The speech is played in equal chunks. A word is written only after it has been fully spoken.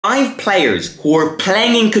5 players who are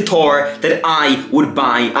playing in Qatar that I would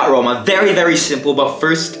buy at Roma. Very, very simple, but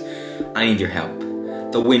first, I need your help.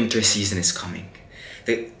 The winter season is coming.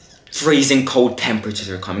 The freezing cold temperatures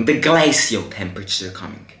are coming. The glacial temperatures are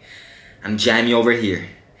coming. And Jamie over here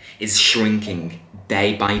is shrinking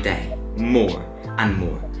day by day, more and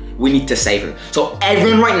more. We need to save her. So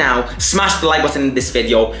everyone right now, smash the like button in this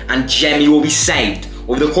video and Jamie will be saved.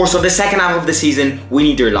 Over the course of the second half of the season, we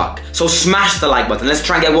need your luck. So smash the like button. Let's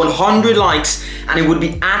try and get 100 likes and it would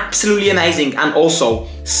be absolutely amazing. And also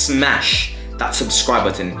smash that subscribe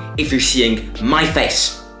button if you're seeing my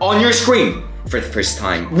face on your screen for the first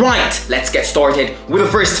time. Right, let's get started with the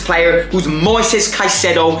first player, who's Moises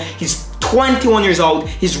Caicedo. He's 21 years old.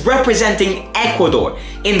 He's representing Ecuador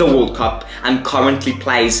in the World Cup and currently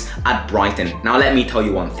plays at Brighton. Now let me tell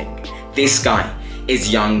you one thing. This guy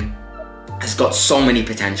is young, has got so many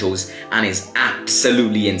potentials and is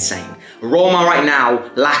absolutely insane. Roma right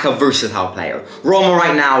now lack a versatile player. Roma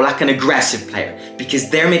right now lack an aggressive player because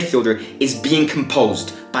their midfielder is being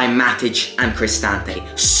composed by Matic and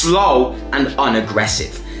Cristante. Slow and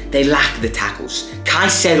unaggressive. They lack the tackles.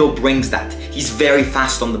 Caicedo brings that. He's very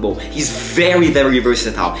fast on the ball. He's very, very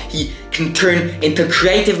versatile. He can turn into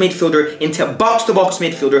creative midfielder, into a box-to-box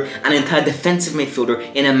midfielder, and into a defensive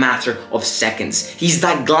midfielder in a matter of seconds. He's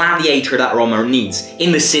that gladiator that Roma needs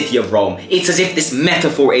in the city of Rome. It's as if this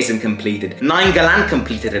metaphor isn't completed. Nainggolan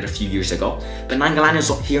completed it a few years ago, but Nainggolan is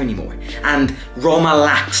not here anymore. And Roma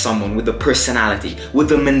lacks someone with the personality, with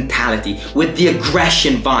the mentality, with the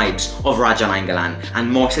aggression vibes of Raja Nainggolan.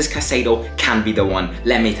 And Moises Caicedo can be the one,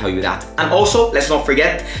 let me tell you that. And also, let's not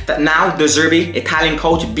forget that now De Zerbi, Italian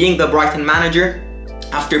coach, being the Brighton manager,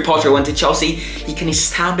 after Potter went to Chelsea, he can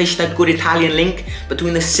establish that good Italian link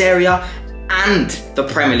between the Serie A and the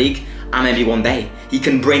Premier League, and maybe one day he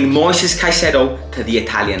can bring Moises Caicedo to the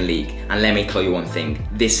Italian league. And let me tell you one thing,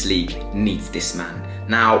 this league needs this man.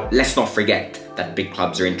 Now, let's not forget that big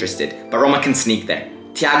clubs are interested, but Roma can sneak there.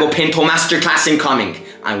 Thiago Pinto masterclass incoming.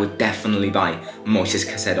 I would definitely buy Moises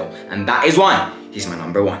Caicedo, and that is why he's my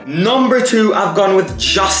number 1. Number 2, I've gone with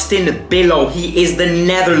Justin Bijlow. He is the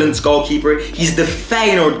Netherlands goalkeeper. He's the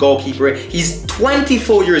Feyenoord goalkeeper. He's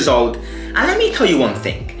 24 years old. And let me tell you one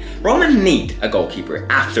thing. Roma need a goalkeeper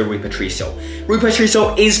after Rui Patricio. Rui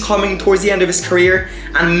Patricio is coming towards the end of his career,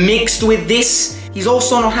 and mixed with this, he's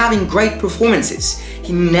also not having great performances.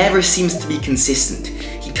 He never seems to be consistent.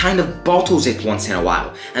 He kind of bottles it once in a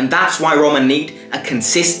while. And that's why Roma need a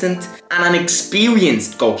consistent and an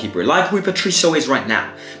experienced goalkeeper like Rui Patricio is right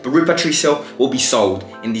now. But Rui Patricio will be sold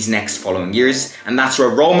in these next following years, and that's where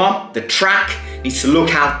Roma, the track, needs to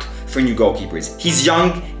look out for new goalkeepers. He's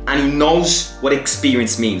young and he knows what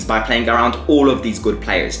experience means by playing around all of these good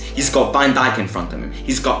players. He's got Van Dijk in front of him.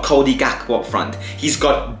 He's got Cody Gakpo up front. He's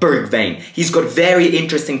got Bergwijn. He's got very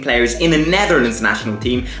interesting players in the Netherlands national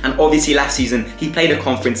team. And obviously last season, he played a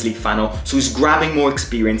Conference League final. So he's grabbing more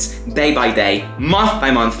experience day by day, month by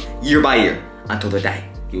month, year by year, until the day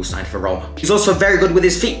he will sign for Roma. He's also very good with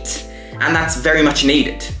his feet. And that's very much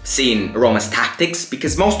needed, seeing Roma's tactics,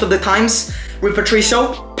 because most of the times, Rui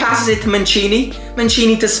Patricio passes it to Mancini,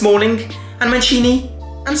 Mancini to Smalling, and Mancini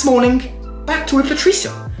and Smalling back to Rui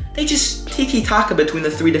Patricio. They just tiki-taka between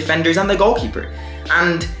the 3 defenders and the goalkeeper.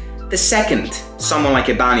 And the second someone like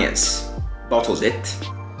Ibanez bottles it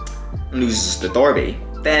and loses the derby,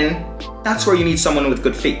 then that's where you need someone with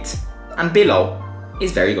good feet. And Bijlow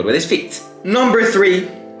is very good with his feet. Number 3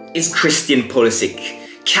 is Christian Pulisic.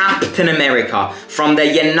 Captain America from the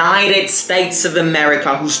United States of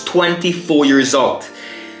America, who's 24 years old.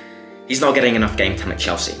 He's not getting enough game time at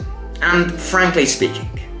Chelsea. And frankly speaking,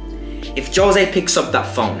 if Jose picks up that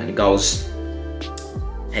phone and goes,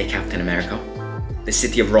 "Hey Captain America, the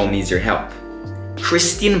city of Rome needs your help,"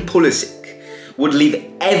 Christian Pulisic would leave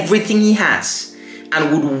everything he has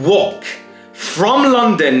and would walk from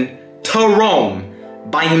London to Rome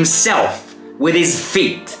by himself with his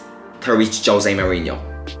feet to reach Jose Mourinho.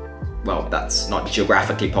 Well, that's not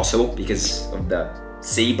geographically possible because of the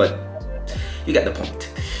sea, but you get the point.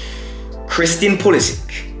 Christian Pulisic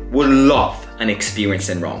would love an experience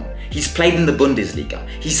in Rome. He's played in the Bundesliga.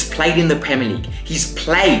 He's played in the Premier League. He's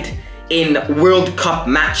played in World Cup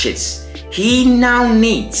matches. He now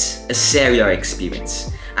needs a Serie A experience.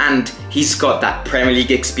 And he's got that Premier League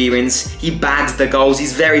experience. He bags the goals.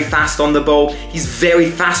 He's very fast on the ball. He's very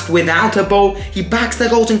fast without a ball. He bags the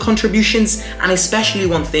goals and contributions. And especially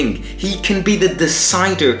one thing, he can be the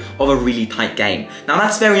decider of a really tight game. Now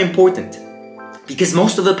that's very important because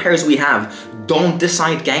most of the players we have don't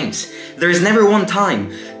decide games. There is never one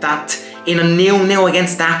time that in a 0-0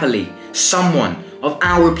 against Napoli, someone of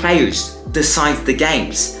our players decides the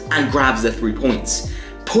games and grabs the 3 points.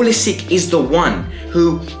 Pulisic is the one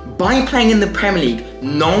who, by playing in the Premier League,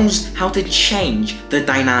 knows how to change the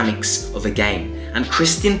dynamics of a game. And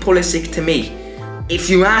Christian Pulisic, to me, if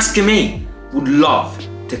you ask me, would love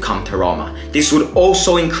to come to Roma. This would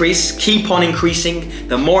also keep on increasing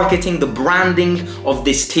the marketing, the branding of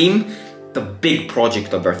this team, the big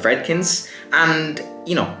project of Fredkins. And,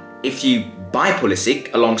 you know, if you buy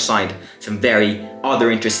Pulisic alongside some very other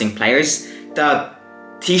interesting players, the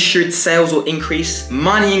t-shirt sales will increase,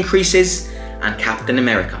 money increases, and Captain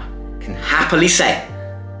America can happily say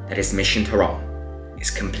that his mission to Rome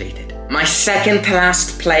is completed. My second to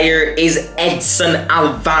last player is Edson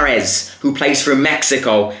Alvarez, who plays for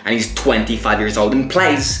Mexico, and he's 25 years old and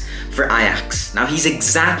plays for Ajax. Now, he's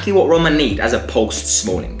exactly what Roma need as a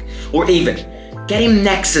post-Smalling, or even get him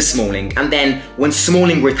next to Smalling, and then when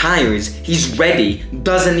Smalling retires, he's ready,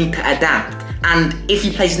 doesn't need to adapt. And if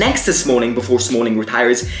he plays next to Smalling before Smalling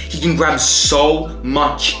retires, he can grab so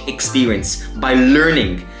much experience by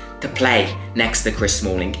learning to play next to Chris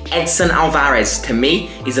Smalling. Edson Alvarez, to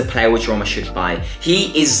me, is a player which Roma should buy.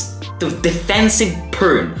 He is the defensive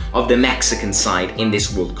perm of the Mexican side in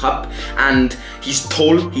this World Cup, and he's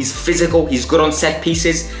tall, he's physical, he's good on set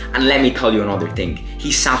pieces, and let me tell you another thing,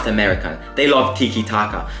 he's South American. They love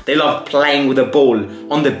tiki-taka, they love playing with a ball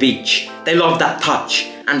on the beach, they love that touch.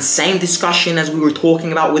 And same discussion as we were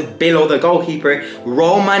talking about with Billo, the goalkeeper,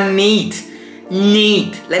 Roma need,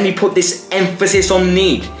 let me put this emphasis on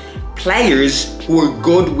need, players who are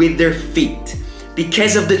good with their feet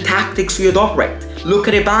because of the tactics we would operate. Look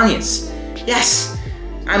at Ibanez. Yes,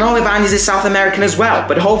 I know Ibanez is South American as well,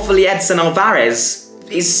 but hopefully Edson Alvarez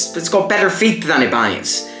has got better feet than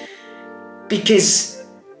Ibanez. Because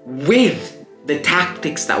with the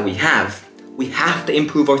tactics that we have to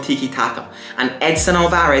improve our tiki-taka. And Edson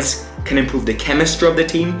Alvarez can improve the chemistry of the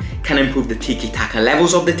team, can improve the tiki-taka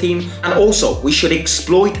levels of the team. And also, we should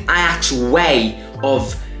exploit Ajax's way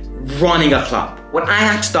of running a club. What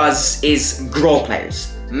Ajax does is grow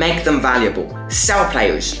players, make them valuable, sell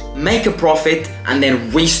players, make a profit, and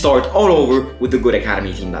then restart all over with the good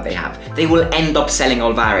academy team that they have. They will end up selling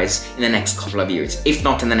Alvarez in the next couple of years, if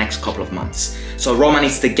not in the next couple of months. So Roma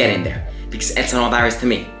needs to get in there, because Edson Alvarez, to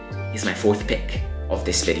me, is my fourth pick of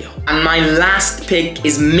this video. And my last pick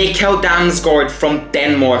is Mikkel Damsgaard from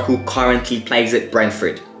Denmark, who currently plays at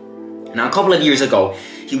Brentford. Now, a couple of years ago,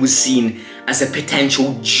 he was seen as a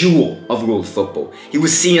potential jewel of world football. He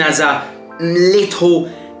was seen as a little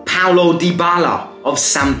Paulo Dybala of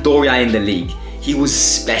Sampdoria in the league. He was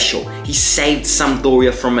special. He saved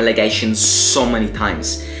Sampdoria from relegation so many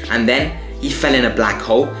times. And then he fell in a black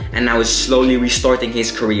hole and now is slowly restarting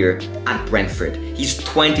his career at Brentford. He's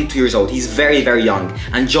 22 years old, he's very, very young,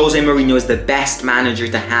 and Jose Mourinho is the best manager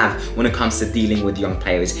to have when it comes to dealing with young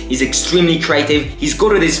players. He's extremely creative, he's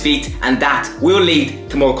good with his feet, and that will lead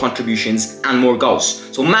to more contributions and more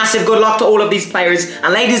goals. So massive good luck to all of these players,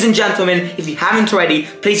 and ladies and gentlemen, if you haven't already,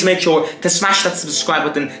 please make sure to smash that subscribe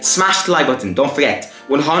button, smash the like button. Don't forget,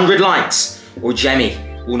 100 likes or Jemmy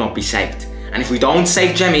will not be saved. And if we don't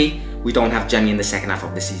save Jemmy, we don't have Jemmy in the second half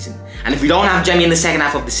of the season. And if we don't have Jemmy in the second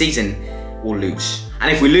half of the season, we'll lose. And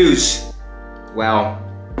if we lose, well,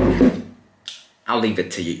 I'll leave it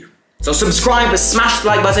to you. So subscribe, smash the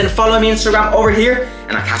like button, follow me on Instagram over here,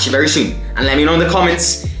 and I'll catch you very soon. And let me know in the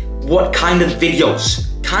comments what kind of videos,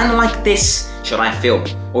 kind of like this, should I film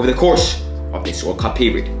over the course of this World Cup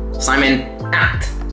period. Simon out.